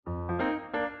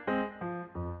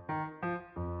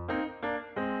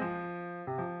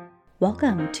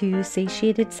Welcome to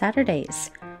Satiated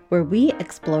Saturdays, where we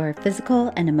explore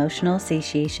physical and emotional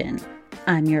satiation.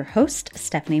 I'm your host,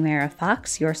 Stephanie Mara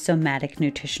Fox, your somatic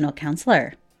nutritional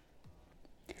counselor.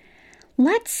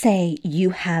 Let's say you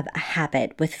have a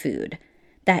habit with food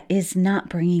that is not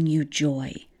bringing you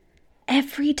joy.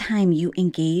 Every time you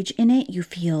engage in it, you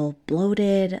feel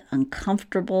bloated,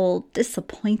 uncomfortable,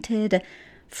 disappointed,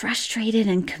 frustrated,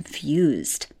 and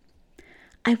confused.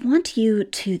 I want you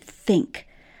to think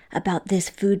about this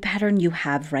food pattern you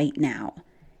have right now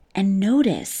and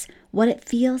notice what it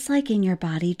feels like in your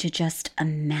body to just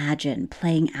imagine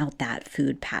playing out that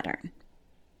food pattern.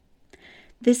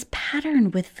 This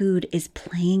pattern with food is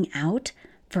playing out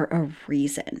for a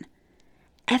reason.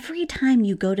 Every time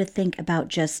you go to think about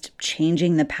just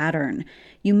changing the pattern,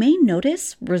 you may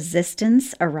notice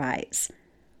resistance arise.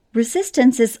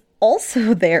 Resistance is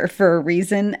also there for a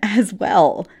reason as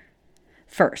well.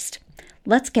 First,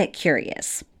 let's get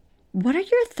curious. What are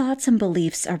your thoughts and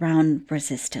beliefs around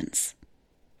resistance?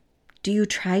 Do you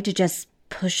try to just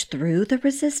push through the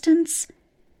resistance?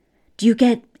 Do you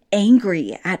get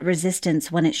angry at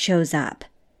resistance when it shows up?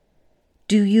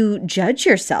 Do you judge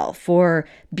yourself for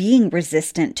being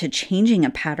resistant to changing a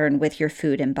pattern with your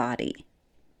food and body?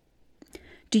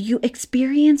 Do you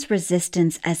experience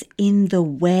resistance as in the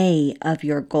way of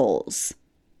your goals?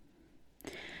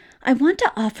 I want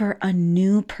to offer a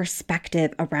new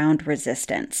perspective around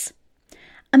resistance.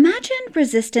 Imagine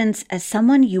resistance as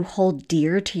someone you hold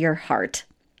dear to your heart.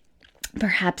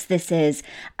 Perhaps this is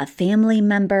a family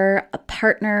member, a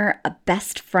partner, a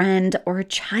best friend, or a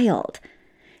child.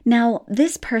 Now,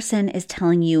 this person is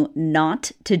telling you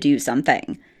not to do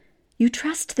something. You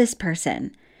trust this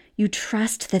person. You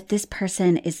trust that this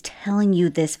person is telling you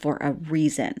this for a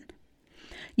reason.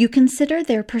 You consider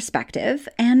their perspective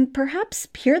and perhaps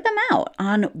hear them out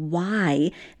on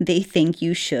why they think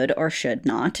you should or should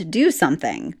not do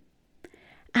something.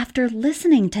 After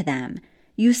listening to them,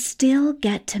 you still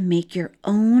get to make your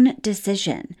own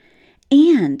decision.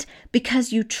 And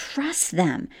because you trust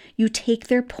them, you take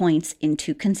their points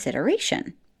into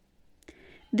consideration.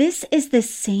 This is the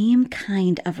same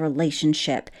kind of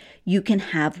relationship you can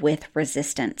have with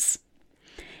resistance.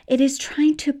 It is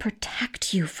trying to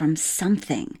protect you from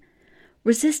something.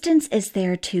 Resistance is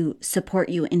there to support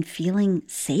you in feeling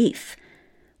safe.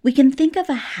 We can think of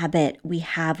a habit we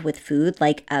have with food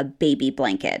like a baby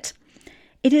blanket.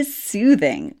 It is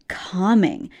soothing,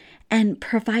 calming, and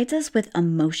provides us with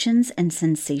emotions and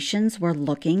sensations we're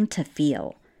looking to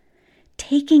feel.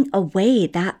 Taking away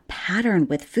that pattern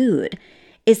with food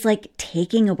is like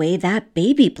taking away that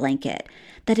baby blanket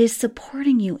that is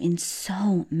supporting you in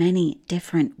so many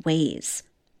different ways.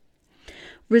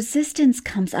 Resistance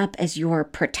comes up as your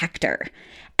protector,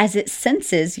 as it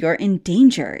senses you're in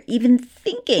danger, even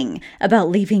thinking about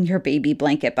leaving your baby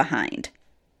blanket behind.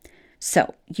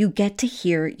 So you get to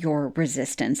hear your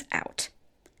resistance out.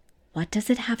 What does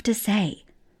it have to say?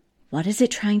 What is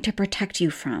it trying to protect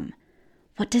you from?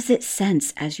 What does it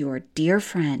sense as your dear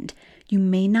friend you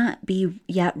may not be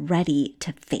yet ready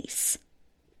to face?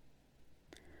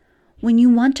 When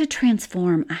you want to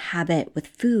transform a habit with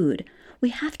food, we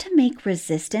have to make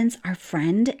resistance our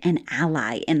friend and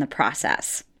ally in the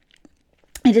process.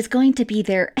 It is going to be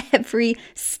there every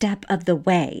step of the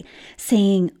way,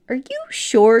 saying, "Are you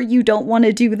sure you don't want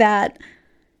to do that?"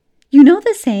 You know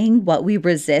the saying, "What we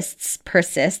resist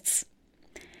persists."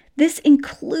 This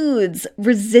includes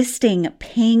resisting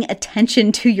paying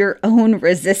attention to your own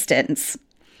resistance.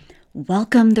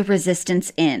 Welcome the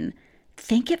resistance in.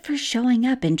 Thank it for showing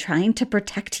up and trying to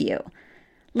protect you.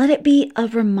 Let it be a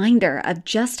reminder of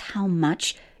just how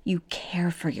much you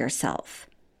care for yourself.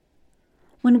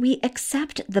 When we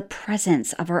accept the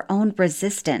presence of our own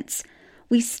resistance,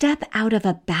 we step out of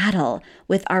a battle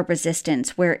with our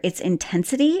resistance where its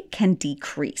intensity can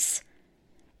decrease.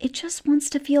 It just wants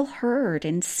to feel heard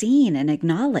and seen and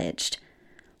acknowledged.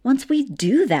 Once we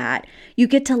do that, you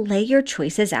get to lay your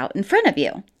choices out in front of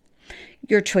you.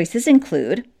 Your choices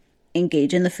include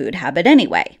engage in the food habit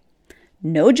anyway.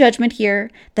 No judgment here.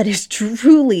 That is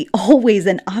truly always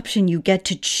an option you get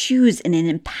to choose in an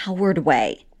empowered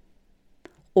way.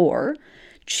 Or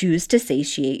choose to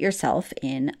satiate yourself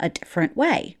in a different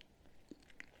way.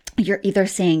 You're either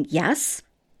saying yes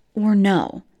or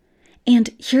no. And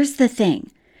here's the thing.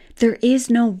 There is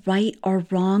no right or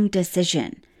wrong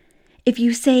decision. If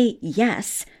you say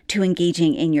yes to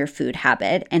engaging in your food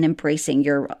habit and embracing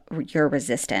your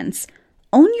resistance,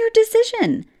 own your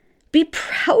decision. Be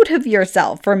proud of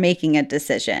yourself for making a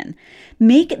decision.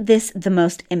 Make this the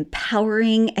most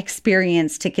empowering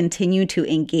experience to continue to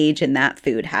engage in that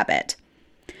food habit.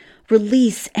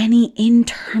 Release any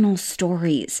internal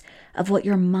stories of what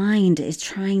your mind is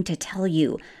trying to tell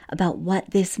you about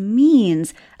what this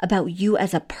means about you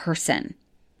as a person.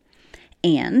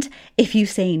 And if you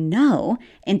say no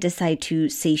and decide to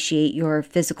satiate your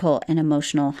physical and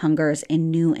emotional hungers in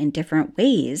new and different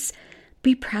ways,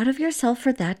 be proud of yourself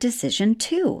for that decision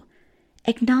too.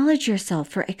 Acknowledge yourself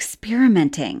for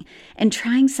experimenting and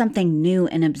trying something new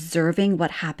and observing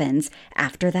what happens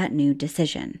after that new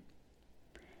decision.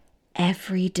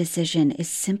 Every decision is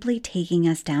simply taking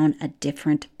us down a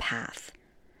different path.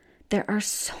 There are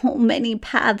so many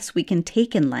paths we can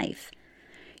take in life.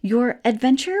 Your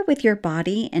adventure with your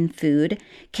body and food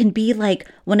can be like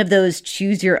one of those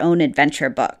choose your own adventure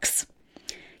books.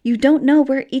 You don't know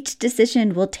where each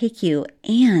decision will take you,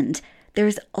 and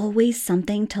there's always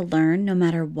something to learn no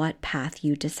matter what path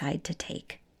you decide to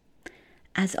take.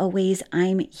 As always,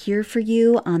 I'm here for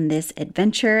you on this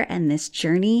adventure and this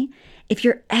journey. If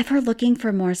you're ever looking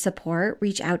for more support,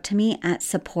 reach out to me at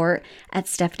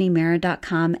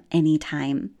support@stephaniemera.com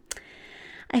anytime.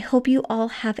 I hope you all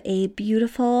have a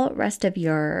beautiful rest of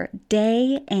your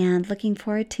day and looking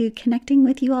forward to connecting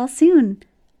with you all soon.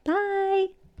 Bye.